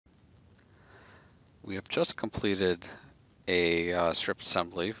We have just completed a strip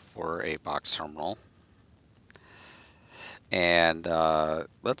assembly for a box terminal. And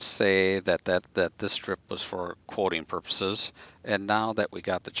let's say that this strip was for quoting purposes. And now that we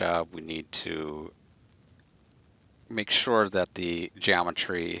got the job, we need to make sure that the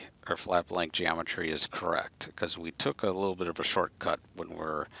geometry or flat blank geometry is correct, because we took a little bit of a shortcut when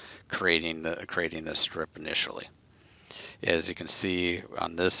we're creating this strip initially. As you can see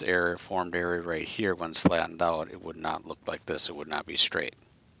on this area, formed area right here, when it's flattened out, it would not look like this. It would not be straight.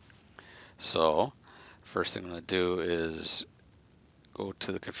 So first thing I'm going to do is go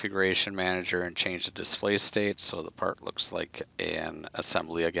to the configuration manager and change the display state so the part looks like an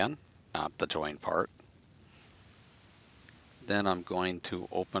assembly again, not the join part. Then I'm going to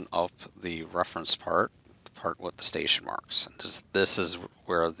open up the reference part, the part with the station marks. And this is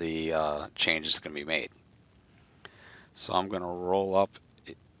where the change is going to be made. So I'm going to roll up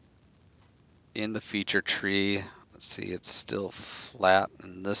in the feature tree. Let's see, it's still flat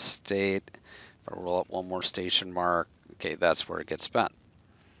in this state. If I roll up one more station mark, okay, that's where it gets bent.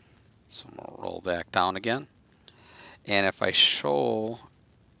 So I'm going to roll back down again. And if I show,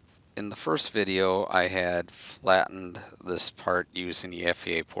 in the first video, I had flattened this part using the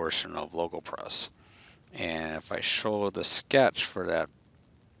FEA portion of LogoPress. And if I show the sketch for that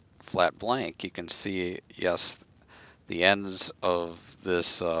flat blank, you can see, yes, the ends of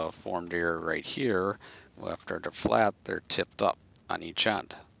this formed area right here, after they're flat, they're tipped up on each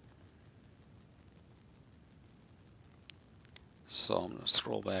end. So I'm going to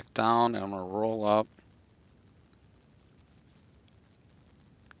scroll back down and I'm going to roll up.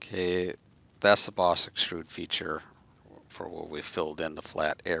 Okay, that's the boss extrude feature for where we filled in the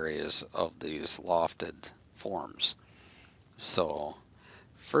flat areas of these lofted forms. So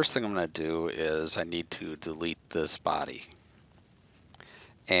first thing I'm going to do is I need to delete this body.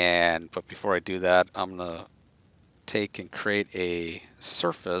 But before I do that, I'm going to take and create a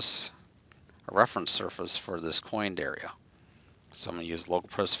surface, a reference surface for this coined area. So I'm going to use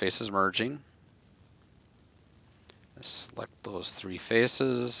LogoPress faces merging. Select those three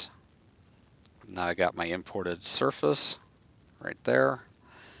faces. Now I got my imported surface right there.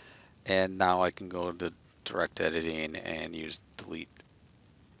 And now I can go to direct editing and use delete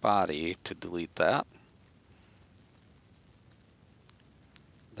body to delete that.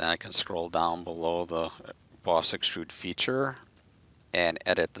 Then I can scroll down below the boss extrude feature and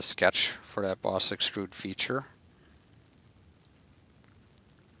edit the sketch for that boss extrude feature.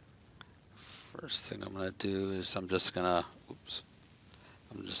 First thing I'm going to do is I'm just going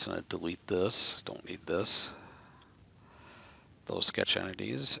to delete this. Don't need this. Those sketch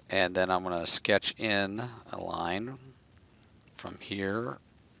entities. And then I'm going to sketch in a line from here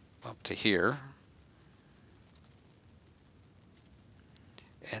up to here.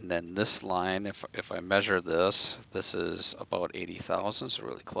 And then this line, if I measure this, this is about 80 thousandths,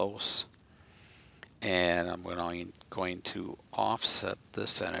 really close. And I'm going to offset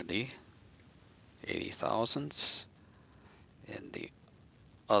this entity 80 thousandths in the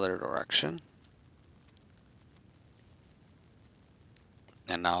other direction.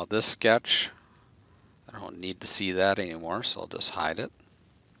 And now this sketch, I don't need to see that anymore, so I'll just hide it.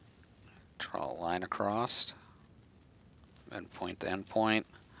 Draw a line across, endpoint to endpoint,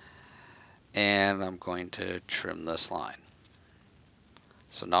 and I'm going to trim this line.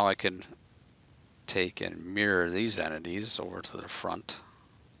 So now I can take and mirror these entities over to the front.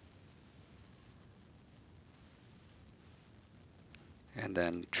 And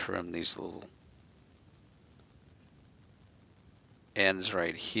then trim these little ends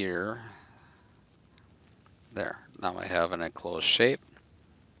right here. There. Now I have an enclosed shape.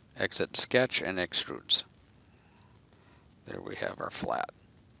 Exit sketch and extrudes. There we have our flat.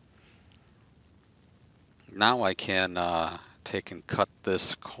 Now I can take and cut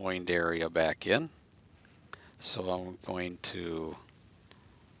this coined area back in. So I'm going to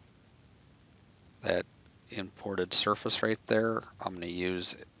that imported surface right there. I'm going to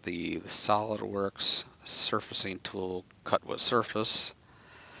use the SolidWorks surfacing tool, cut with surface.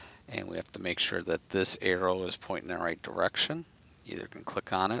 And we have to make sure that this arrow is pointing in the right direction. Either can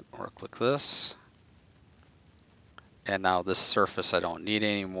click on it or click this. And now this surface I don't need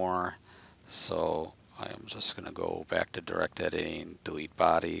anymore. So I'm just going to go back to direct editing, delete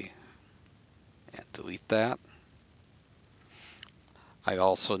body, and delete that. I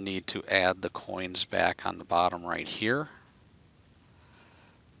also need to add the coins back on the bottom right here.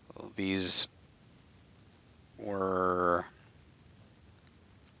 These were,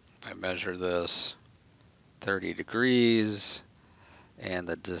 if I measure this, 30 degrees, and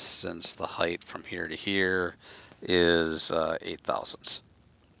the distance, the height from here to here is 8 thousandths.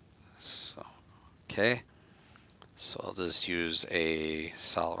 So, Okay, so I'll just use a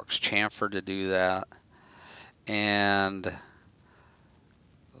SOLIDWORKS chamfer to do that. And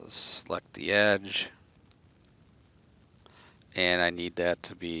select the edge. And I need that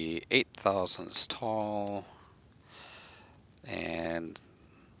to be 8 thousandths tall. And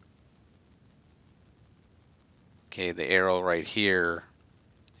okay, the arrow right here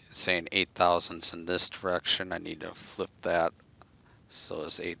is saying 8 thousandths in this direction. I need to flip that so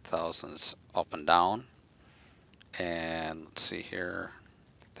it's 8 thousandths up and down. And let's see here,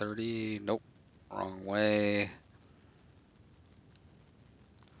 30, nope, wrong way.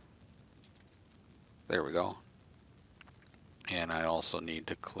 There we go. And I also need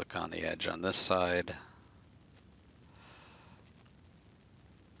to click on the edge on this side.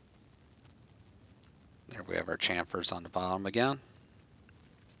 There we have our chamfers on the bottom again.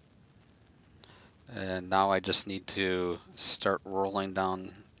 And now I just need to start rolling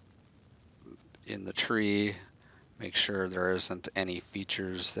down in the tree, make sure there isn't any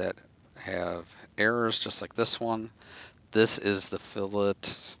features that have errors, just like this one. This is the fillet.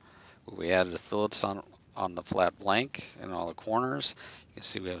 We added the fillets on the flat blank in all the corners. You can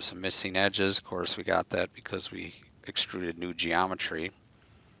see we have some missing edges. Of course, we got that because we extruded new geometry.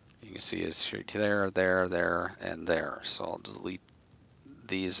 You can see it's right there, there, there, and there. So I'll delete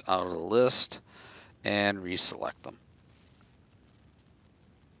these out of the list and reselect them.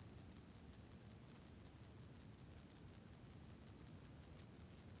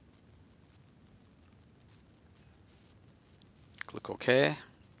 Click OK.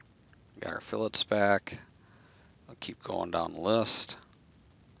 Got our fillets back. I'll keep going down the list.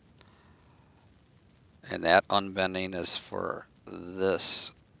 And that unbending is for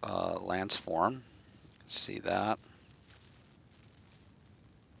this lance form. See that?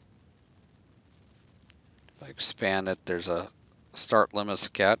 If I expand it, there's a start limit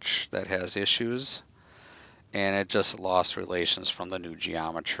sketch that has issues, and it just lost relations from the new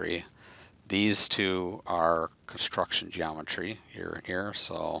geometry. These two are construction geometry here and here,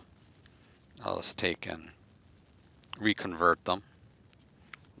 so I'll just take and reconvert them.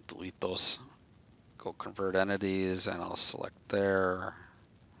 Delete those, go convert entities, and I'll select there,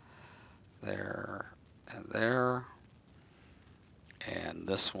 there, and there, and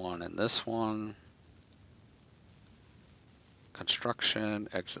this one and this one. Construction,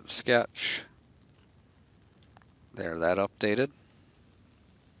 exit sketch. There, that updated.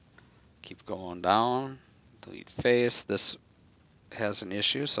 Keep going down, delete face. This has an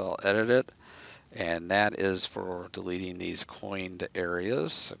issue, so I'll edit it. And that is for deleting these coined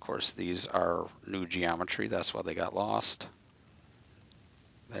areas. Of course, these are new geometry, that's why they got lost.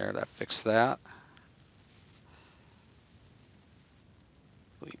 There, that fixed that.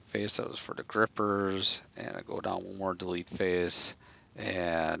 Delete face, that was for the grippers. And I go down one more, delete face.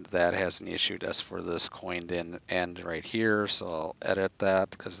 And that has an issue, that's for this coined in end right here. So I'll edit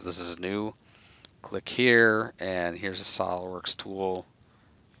that because this is new. Click here, and here's a SOLIDWORKS tool.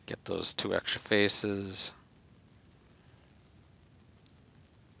 Get those two extra faces.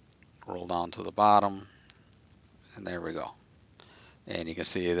 Roll down to the bottom, and there we go. And you can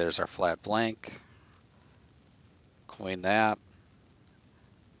see there's our flat blank. Coin that.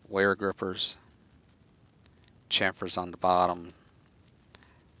 Wire grippers. Chamfers on the bottom.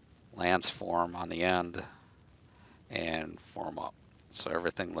 Lance form on the end. And form up. So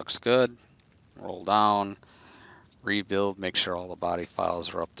everything looks good. Roll down. Rebuild. Make sure all the body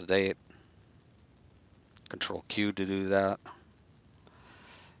files are up to date. Control Q to do that.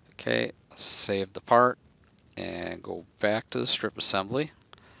 Okay, save the part and go back to the strip assembly.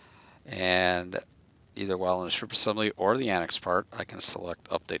 And either while in the strip assembly or the Annex part, I can select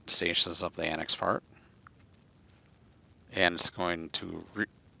update stations of the Annex part. And it's going to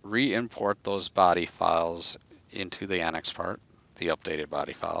re-import those body files into the Annex part, the updated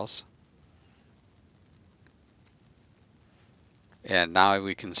body files. And now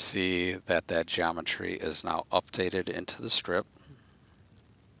we can see that that geometry is now updated into the strip.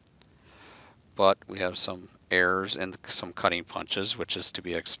 But we have some errors and some cutting punches, which is to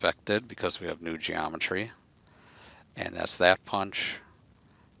be expected because we have new geometry. And that's that punch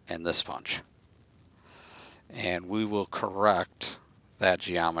and this punch. And we will correct that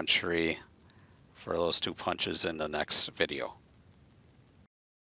geometry for those two punches in the next video.